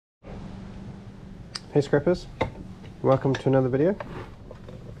Hey scrappers, welcome to another video.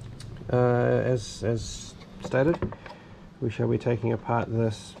 As stated, we shall be taking apart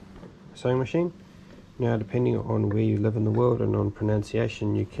this sewing machine. Now, depending on where you live in the world and on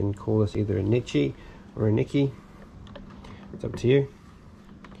pronunciation, you can call this either a Nichi or a Nikki. It's up to you.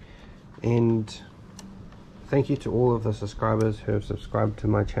 And thank you to all of the subscribers who have subscribed to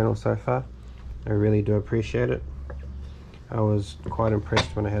my channel so far. I really do appreciate it. I was quite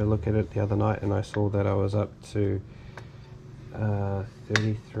impressed when I had a look at it the other night and I saw that I was up to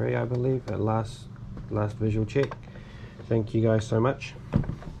 33, I believe, at last visual check. Thank you guys so much.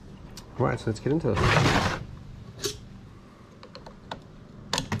 Right, so let's get into this.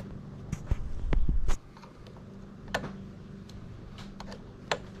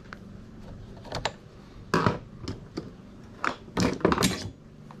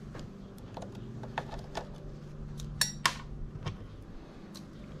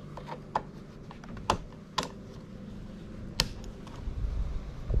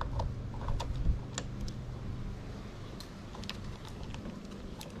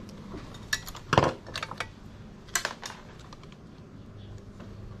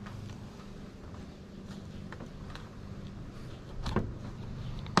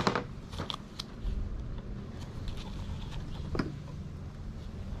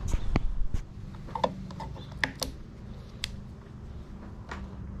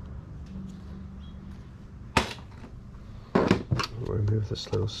 Remove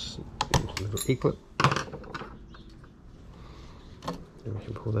this little E-clip. Then we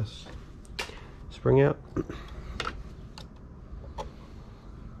can pull this spring out.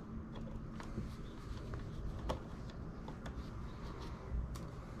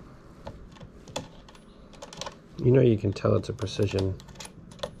 You know, you can tell it's a precision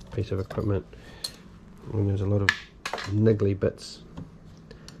piece of equipment when there's a lot of niggly bits,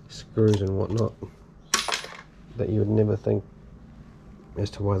 screws and whatnot, that you would never think as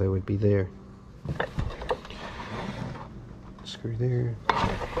to why they would be there. Screw there.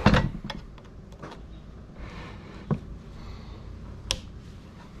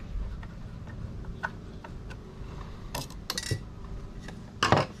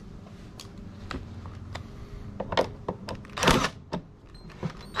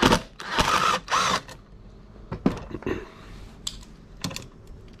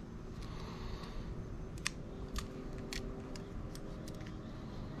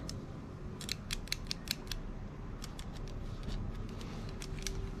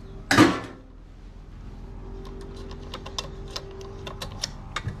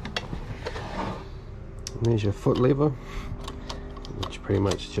 And there's your foot lever, which pretty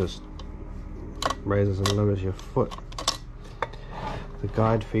much just raises and lowers your foot. The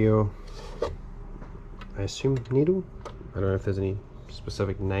guide for your, I assume, needle. I don't know if there's any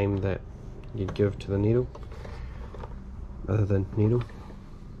specific name that you'd give to the needle other than needle.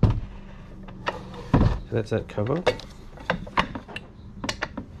 So that's that cover.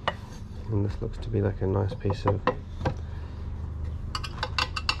 And this looks to be like a nice piece of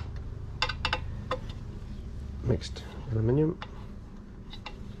mixed aluminium.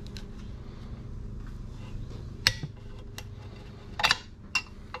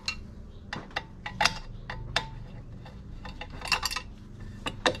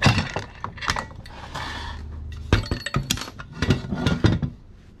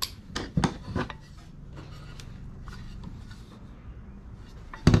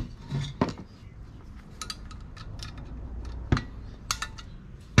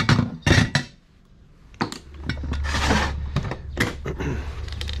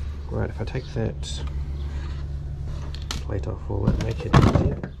 Right, if I take that plate off, will it make it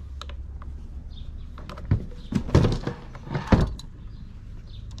easier?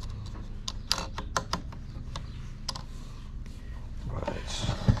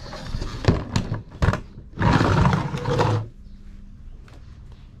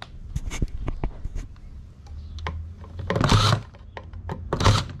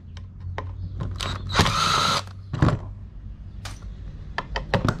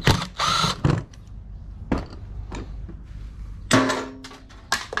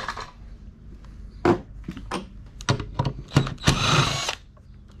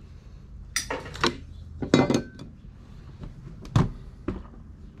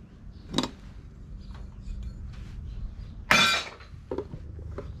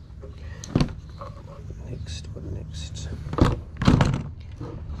 What next?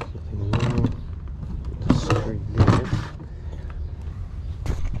 Nothing more. Screw there.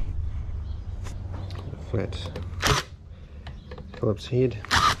 A flat Phillips head.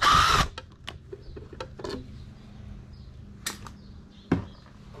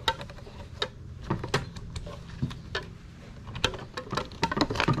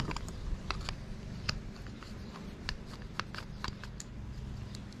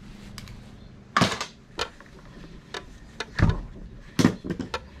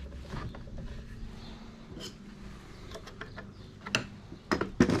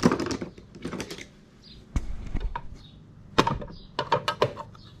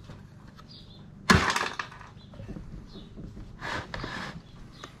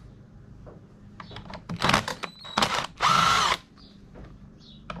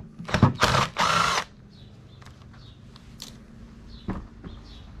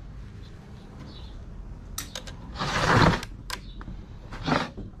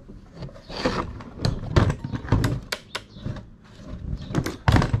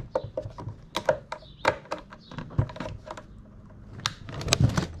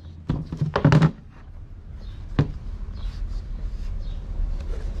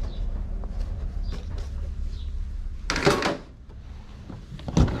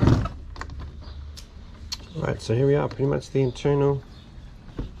 Right, so here we are, pretty much the internal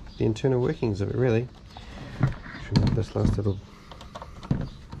workings of it, really. Remove this last little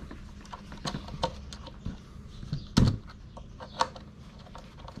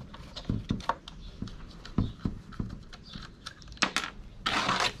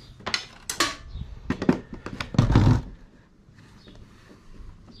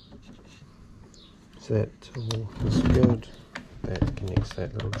so that all is good. That connects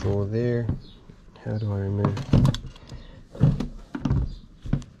that little drawer there. How do I remove?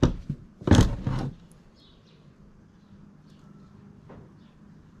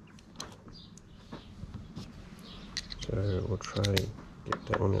 So we'll try and get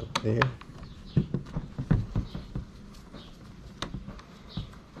that one out there.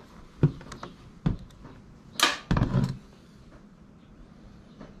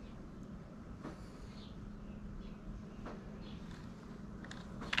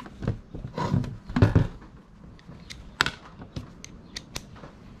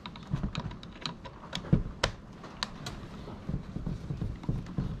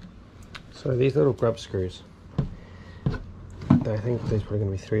 So these little grub screws, I think there's probably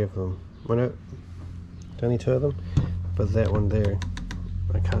going to be 3 of them. Well, no, only 2 of them, but that one there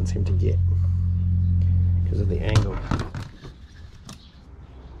I can't seem to get because of the angle.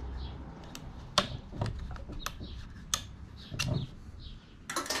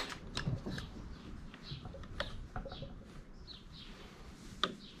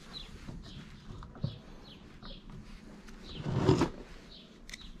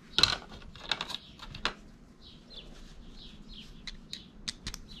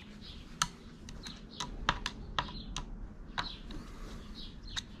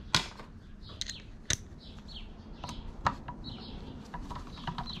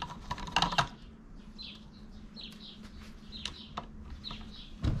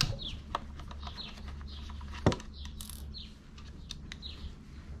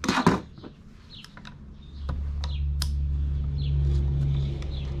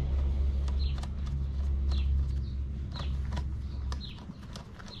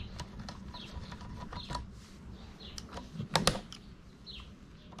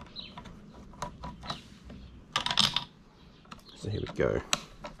 So here we go.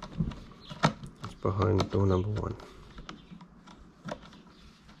 It's behind door number 1.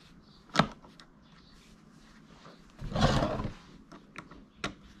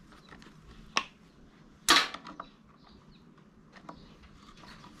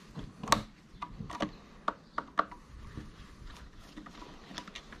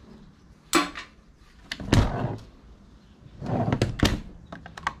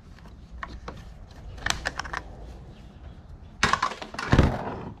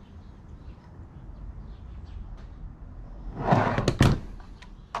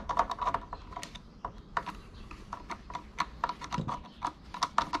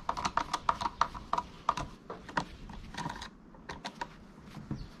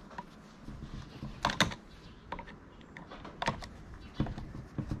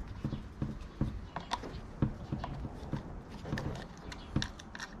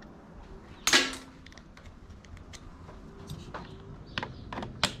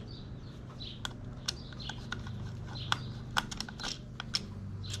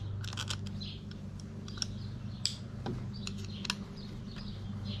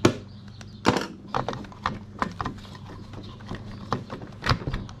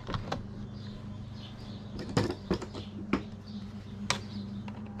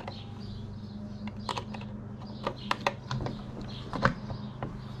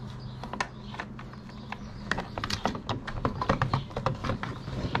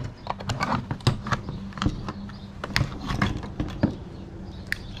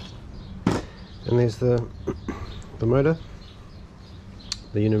 And there's the motor,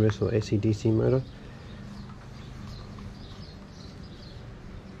 the universal AC/DC motor.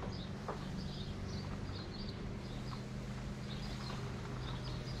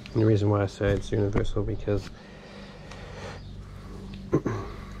 And the reason why I say it's universal because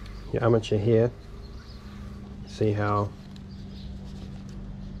your armature here, see how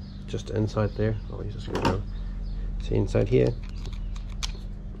just inside there, I'll use a screwdriver, see inside here,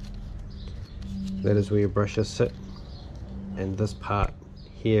 that is where your brushes sit, and this part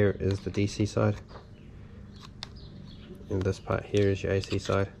here is the DC side, and this part here is your AC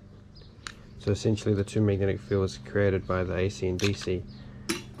side. So essentially the two magnetic fields created by the AC and DC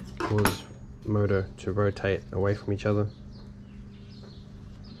cause the motor to rotate away from each other.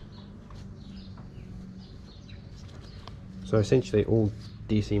 So essentially all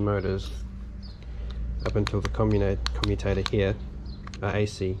DC motors up until the commutator here are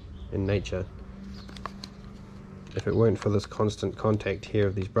AC in nature. if it weren't for this constant contact here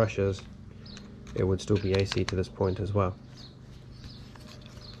of these brushes, it would still be AC to this point as well.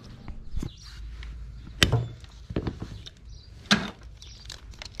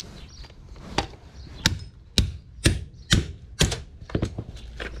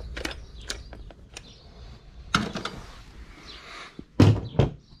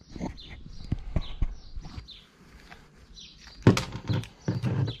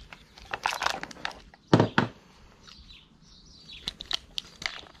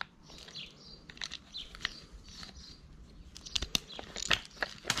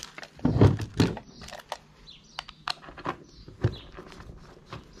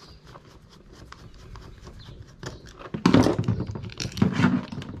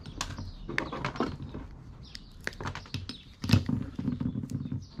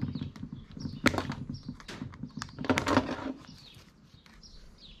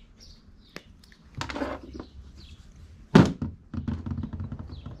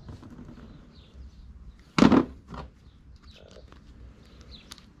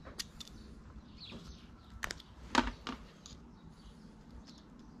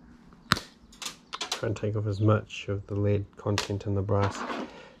 Try and take off as much of the lead content in the brass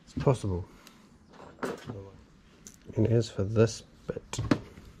as possible. And as for this bit,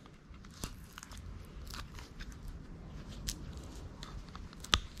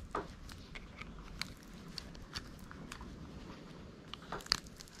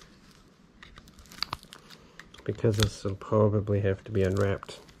 because this will probably have to be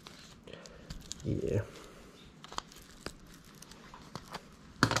unwrapped, yeah.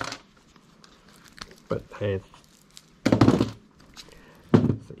 But hey, it's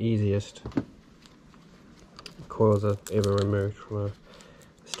the easiest coils I've ever removed from a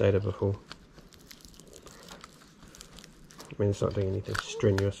stator before. I mean, it's not doing anything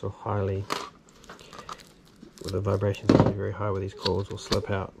strenuous or highly, with the vibration being very high where these coils will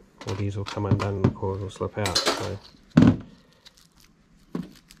slip out, or these will come undone and the coils will slip out.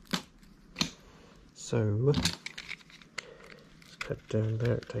 So let's cut down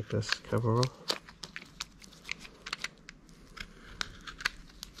there, take this cover off.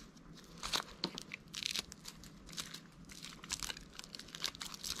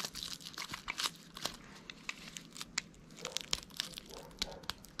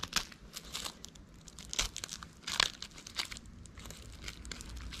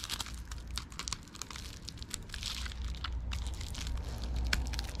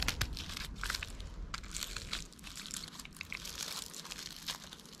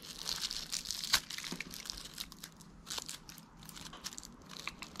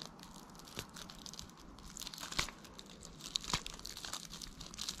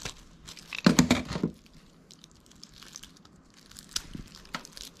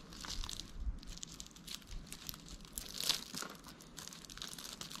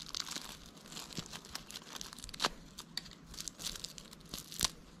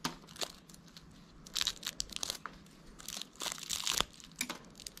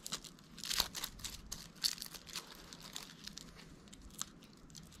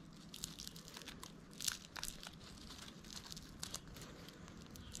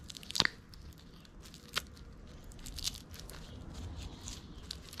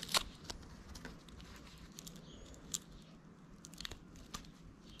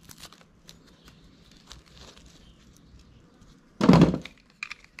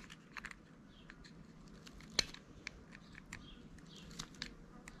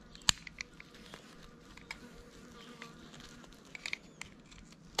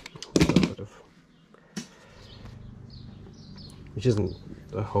 Which isn't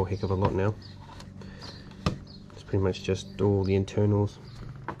a whole heck of a lot now. It's pretty much just all the internals,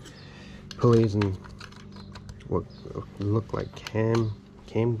 pulleys, and what look like cam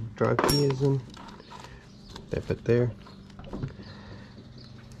drive gears, and that bit there.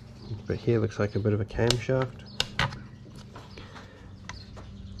 But here looks like a bit of a camshaft.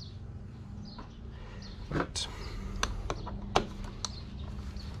 But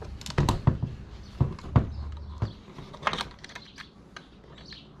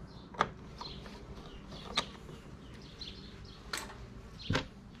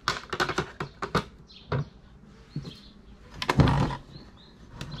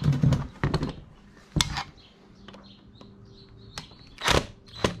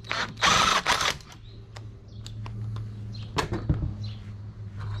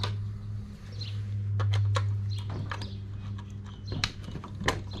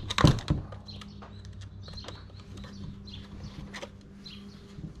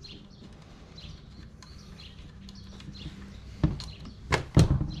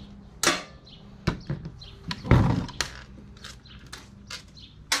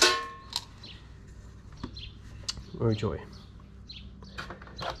Oh joy.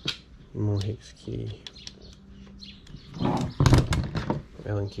 More hex key.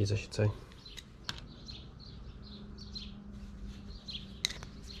 Allen keys, I should say.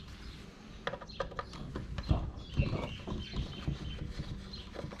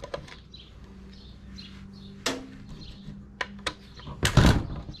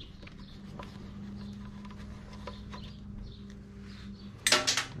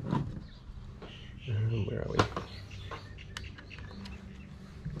 Where are we?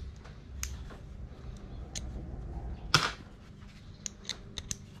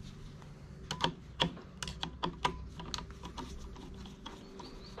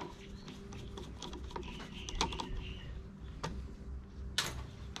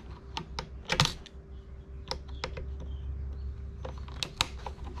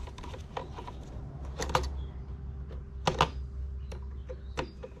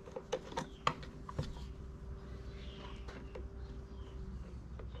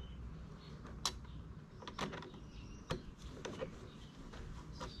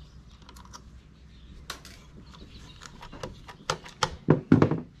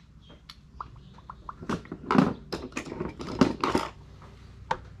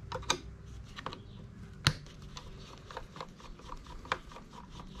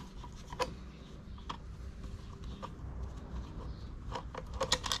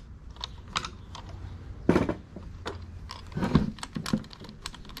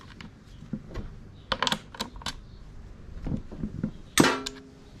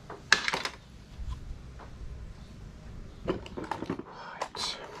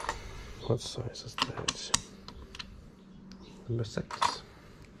 What size is that? Number 6.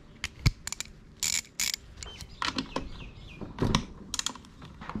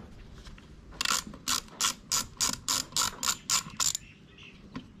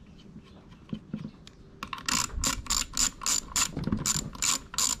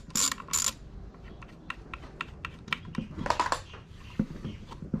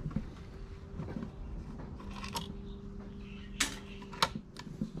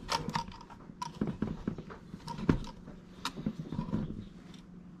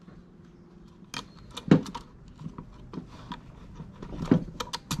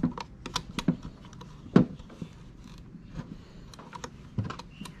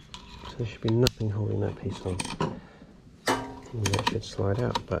 There should be nothing holding that piece on. And that should slide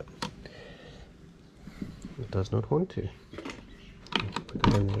out, but it does not want to. Put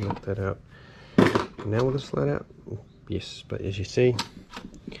that in there and knock that out. Now will it slide out? Yes, but as you see,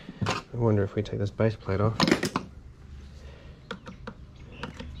 I wonder if we take this base plate off.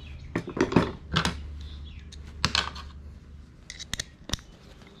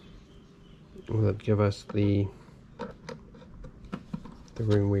 Will it give us the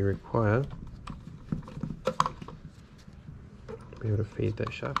room we require to be able to feed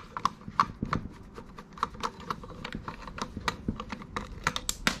that shaft?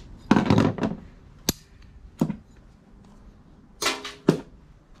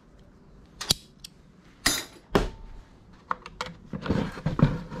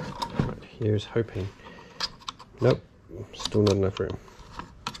 Right, here's hoping. Nope, still not enough room.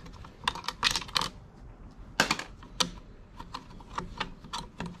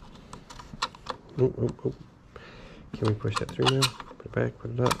 Oh, oh, oh. Can we push that through now? Put it back, put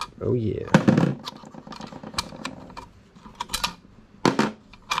it up. Oh yeah.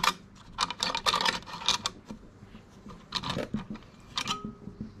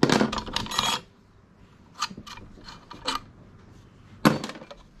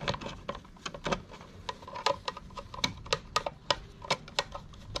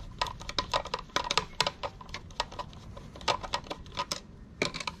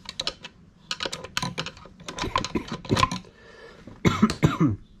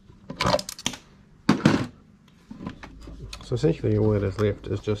 So essentially all that is left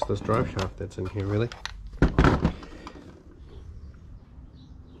is just this drive shaft that's in here, really.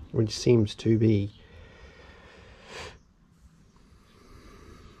 Which seems to be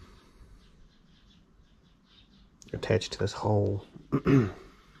attached to this whole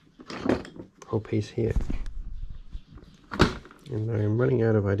piece here. And I'm running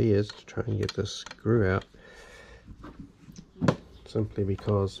out of ideas to try and get this screw out, simply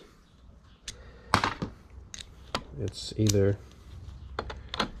because it's either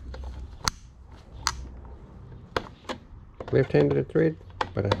left-handed thread,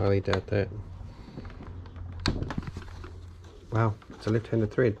 but I highly doubt that. Wow, it's a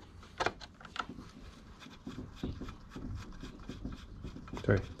left-handed thread.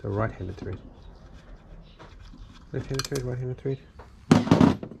 Sorry, it's a right-handed thread. Left-handed thread, right-handed thread.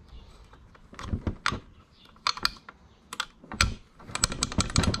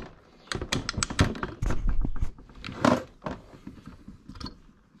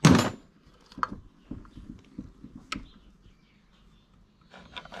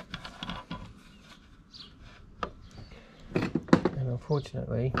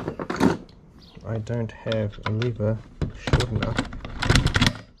 Unfortunately, I don't have a lever short enough.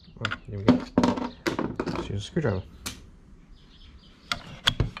 Oh, there we go. Let's use a screwdriver.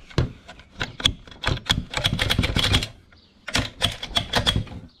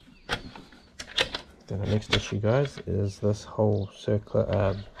 Then the next issue, guys, is this whole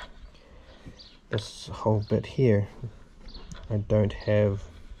circular, this whole bit here. I don't have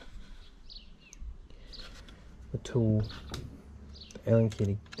the tool, the Allen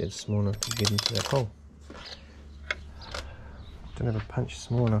key that's small enough to get into that hole. Don't have a punch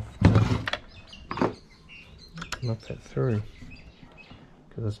small enough to knock that through,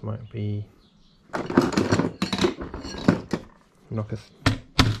 because this might be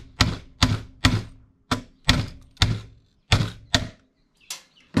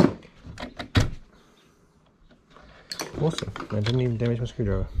awesome. I didn't even damage my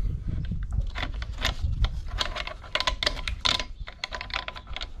screwdriver.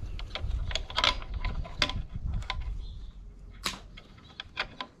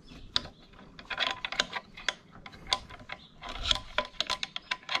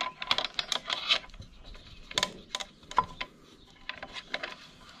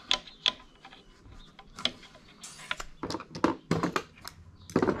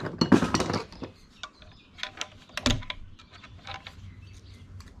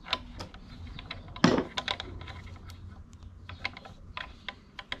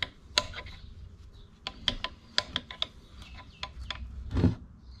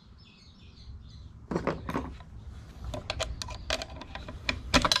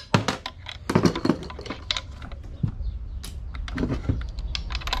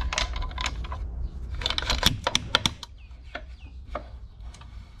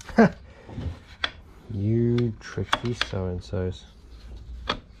 You tricky so-and-sos.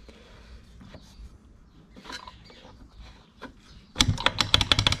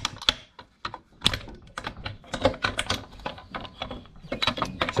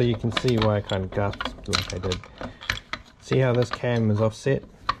 So you can see why I kind of gasped like I did. See how this cam is offset?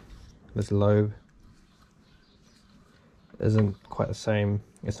 This lobe isn't quite the same.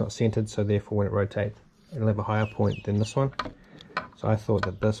 It's not centered, so therefore when it rotates, it'll have a higher point than this one. So I thought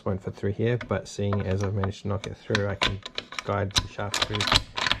that this won't fit through here, but seeing as I've managed to knock it through, I can guide the shaft through.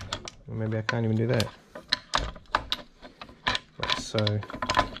 Or maybe I can't even do that. Like so,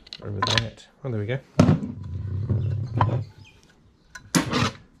 over that. Oh, there we go.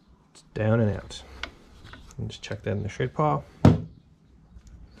 It's down and out. And just chuck that in the shred pile.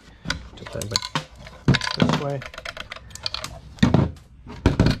 Chuck that back this way.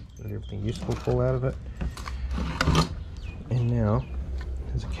 Let everything useful fall out of it. And now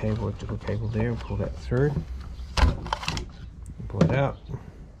there's a cable, electrical cable there, and pull that through. And pull it out.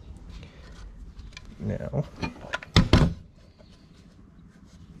 Now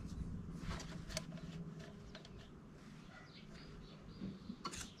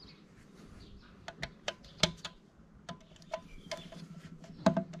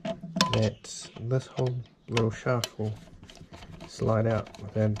this whole little shaft will slide out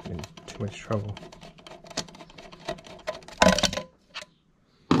without too much trouble.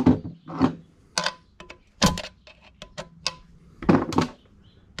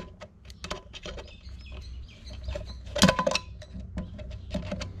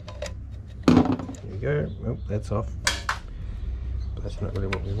 Go. Oh, that's off. But that's not really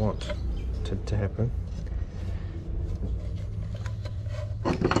what we want to happen.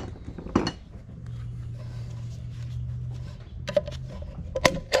 There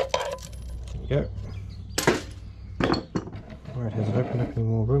you go. Alright, has it opened up any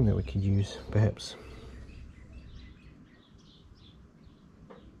more room that we could use, perhaps?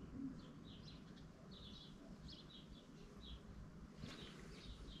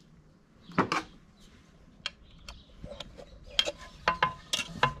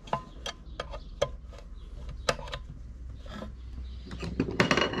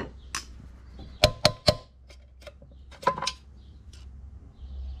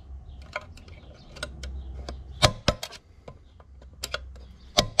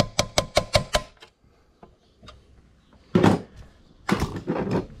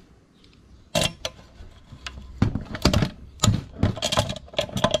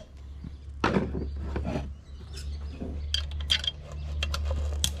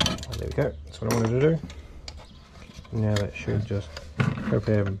 There we go, that's what I wanted to do. Now that should just,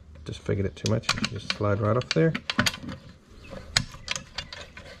 hopefully I haven't just figured it too much, it should just slide right off there.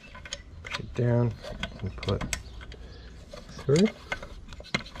 Push it down and pull it through.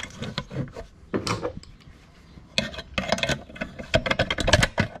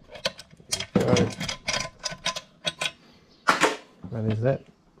 There we go. Now there's is that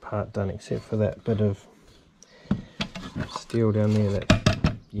part done, except for that bit of steel down there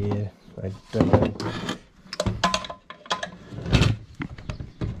that, yeah, I don't know.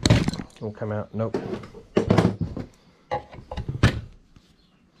 Will come out, nope.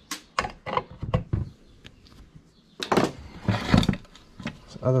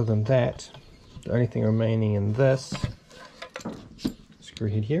 So other than that, the only thing remaining in this screw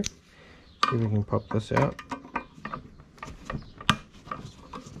head here, see if we can pop this out.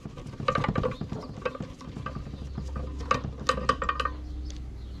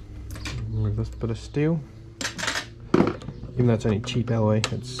 Remove this bit of steel. Even though it's only cheap alloy,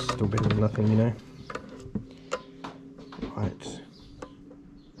 it's still better than nothing, you know. Right.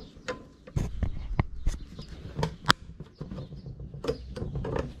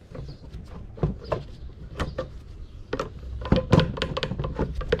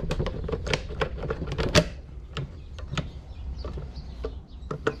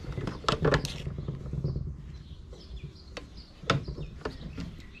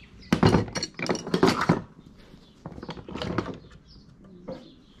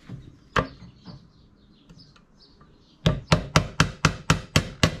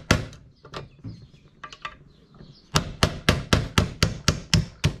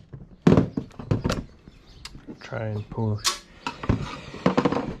 Try and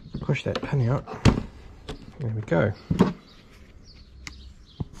push that pin out. There we go.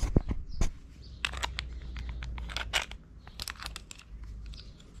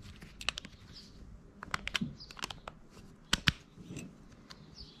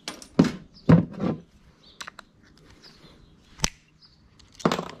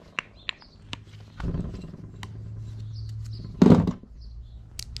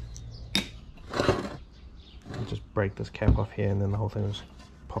 Just break this cap off here and then the whole thing will just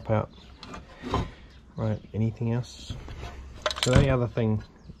pop out. Right, anything else? So the only other thing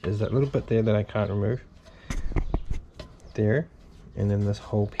is that little bit there that I can't remove. There, and then this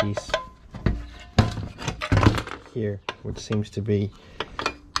whole piece here, which seems to be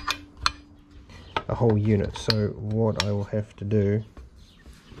a whole unit. So what I will have to do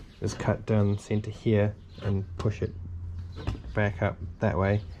is cut down the center here and push it back up that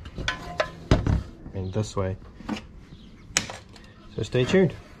way and this way. So stay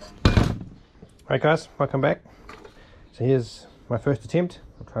tuned. Alright guys, welcome back. So here's my first attempt.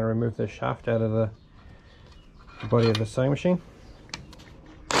 I'm trying to remove the shaft out of the body of the sewing machine.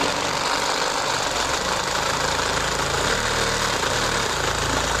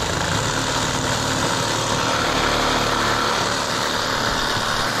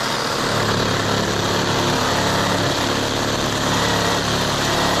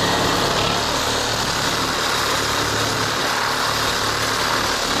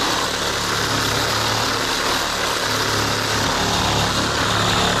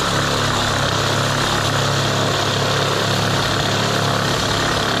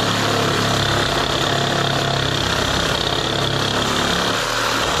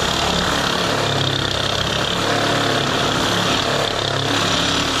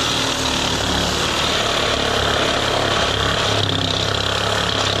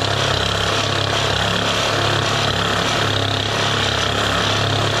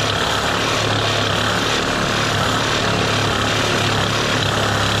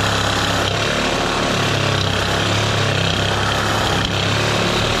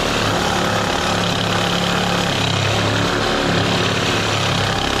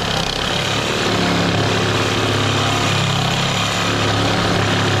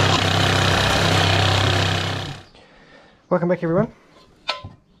 Welcome back everyone.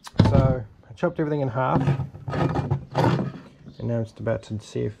 So I chopped everything in half and now I'm just about to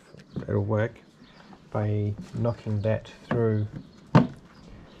see if it'll work by knocking that through.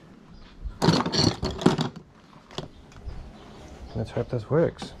 Let's hope this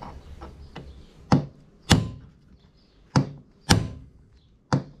works.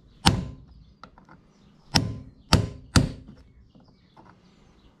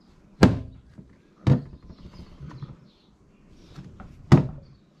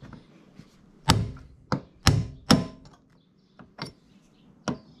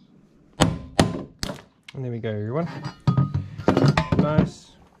 And there we go everyone.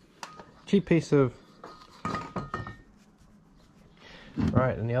 Nice cheap piece of...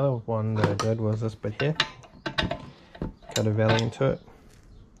 Right, and the other one that I did was this bit here. Cut a valley into it.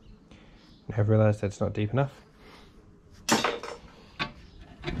 And have realised that's not deep enough.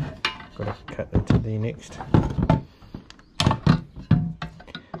 Got to cut into the next.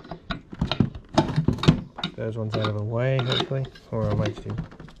 Put those ones out of the way hopefully, or I might do.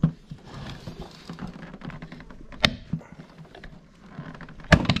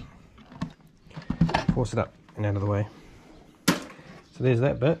 force it up and out of the way. So there's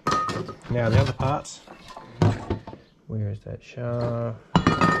that bit. Now the other parts. Where is that shaft?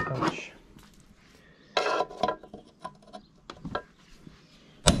 Punch.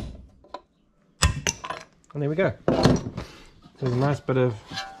 And there we go. There's a nice bit of,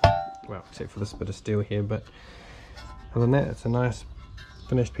 well, except for this bit of steel here, but other than that, it's a nice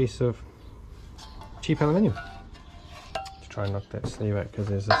finished piece of cheap aluminium. Let's try and knock that sleeve out because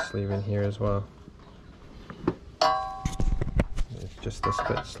there's a sleeve in here as well. There's just this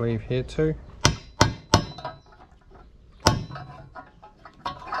bit sleeve here too.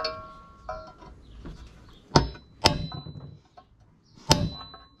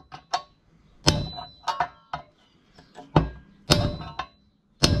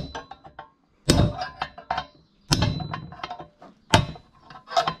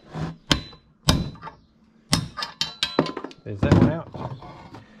 There's that one out.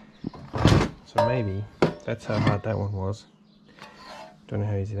 So maybe that's how hard that one was. Don't know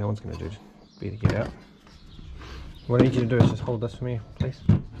how easy that one's going to be to get out. What I need you to do is just hold this for me, please.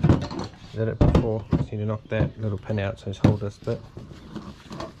 I did it before. Just need to knock that little pin out, so just hold this bit.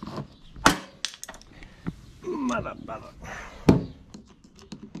 Mother.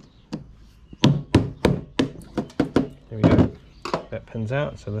 There we go. That pin's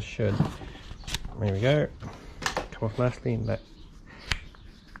out, so this should. There we go. Off nicely, and that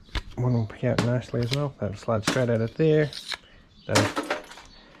one will pick out nicely as well. That'll slide straight out of there. I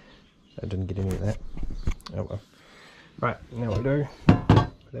didn't get any of that. Oh well. Right, now what we do,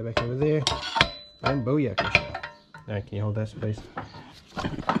 put that back over there, and booyah. Now can you hold that please?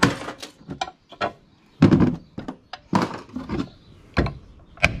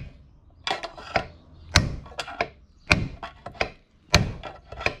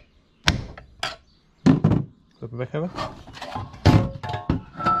 Flip it back over.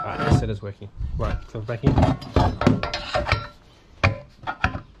 Alright, yes, it is working. Right, flip it back in.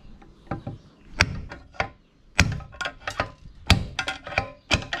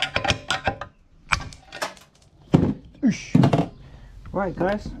 Oosh. Right,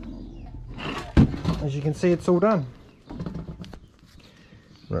 guys. As you can see, it's all done. I'm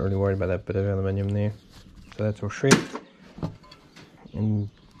not really worried about that bit of aluminium there. So that's all shredded. And,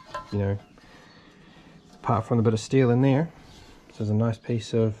 you know, apart from the bit of steel in there, this is a nice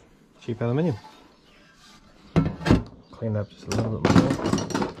piece of cheap aluminium. Clean it up just a little bit more.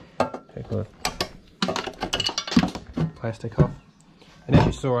 Take the plastic off. And as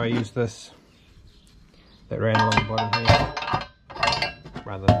you saw, I used this that ran along the bottom here,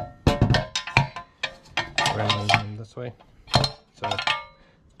 rather ran along this way. So I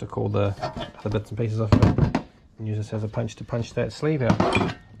took all the other bits and pieces off of it and use this as a punch to punch that sleeve out,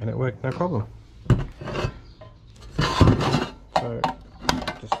 and it worked no problem. So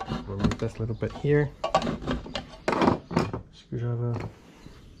just remove this little bit here, screwdriver,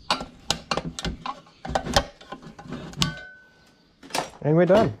 and we're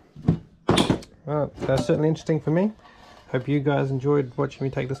done. Well, that's certainly interesting for me. Hope you guys enjoyed watching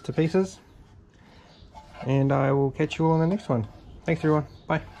me take this to pieces, and I will catch you all on the next one. Thanks everyone,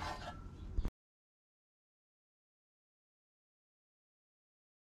 bye.